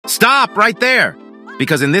Stop right there!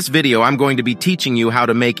 Because in this video, I'm going to be teaching you how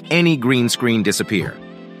to make any green screen disappear.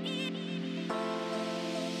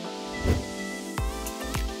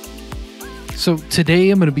 So today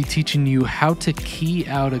I'm going to be teaching you how to key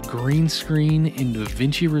out a green screen in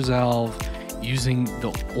Davinci Resolve using the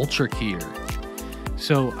Ultra Keyer.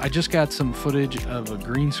 So I just got some footage of a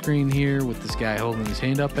green screen here with this guy holding his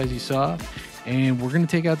hand up, as you saw, and we're going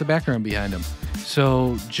to take out the background behind him.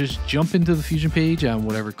 So just jump into the Fusion page on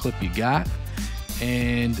whatever clip you got,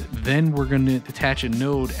 and then we're going to attach a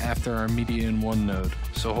node after our Media in One node.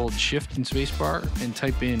 So hold Shift and Spacebar and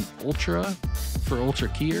type in Ultra for Ultra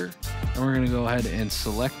Keyer, and we're going to go ahead and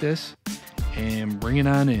select this and bring it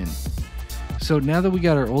on in. So now that we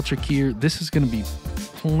got our Ultra Keyer, this is going to be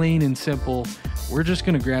plain and simple. We're just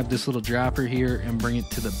going to grab this little dropper here and bring it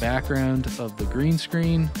to the background of the green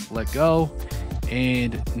screen, let go,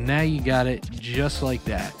 and now you got it just like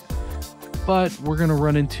that. But we're going to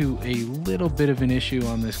run into a little bit of an issue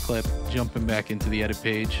on this clip, jumping back into the edit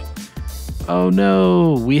page. Oh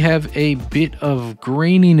no, we have a bit of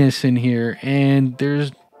graininess in here, and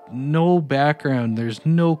there's no background, there's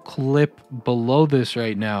no clip below this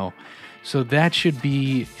right now. So that should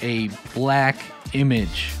be a black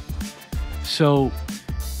image. So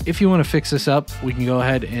if you want to fix this up, we can go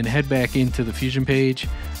ahead and head back into the Fusion page.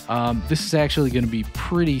 This is actually going to be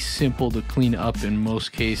pretty simple to clean up in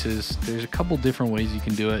most cases. There's a couple different ways you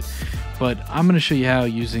can do it, but I'm going to show you how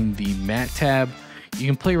using the Matte tab. You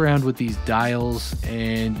can play around with these dials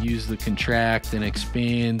and use the contract and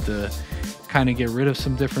expand to kind of get rid of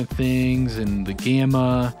some different things and the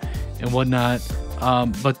gamma and whatnot.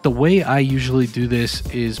 But the way I usually do this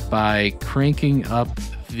is by cranking up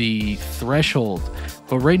the threshold,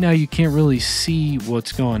 but right now you can't really see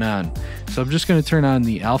what's going on. So I'm just going to turn on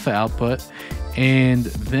the alpha output, and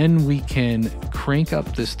then we can crank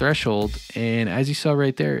up this threshold, and as you saw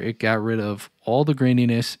right there, it got rid of all the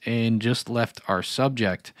graininess and just left our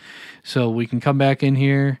subject. So we can come back in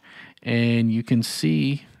here and you can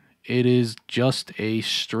see it is just a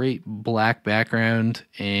straight black background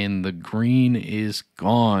and the green is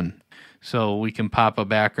gone. So we can pop a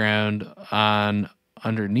background on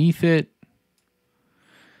underneath it.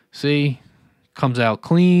 See, comes out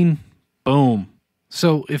clean. Boom.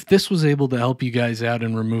 So if this was able to help you guys out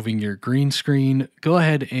in removing your green screen, go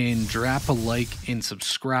ahead and drop a like and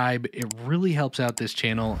subscribe. It really helps out this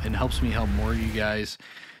channel and helps me help more of you guys.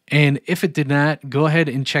 And if it did not, go ahead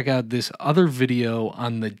and check out this other video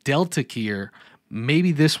on the Delta Keyer.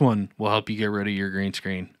 Maybe this one will help you get rid of your green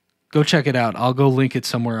screen. Go check it out. I'll go link it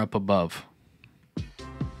somewhere up above.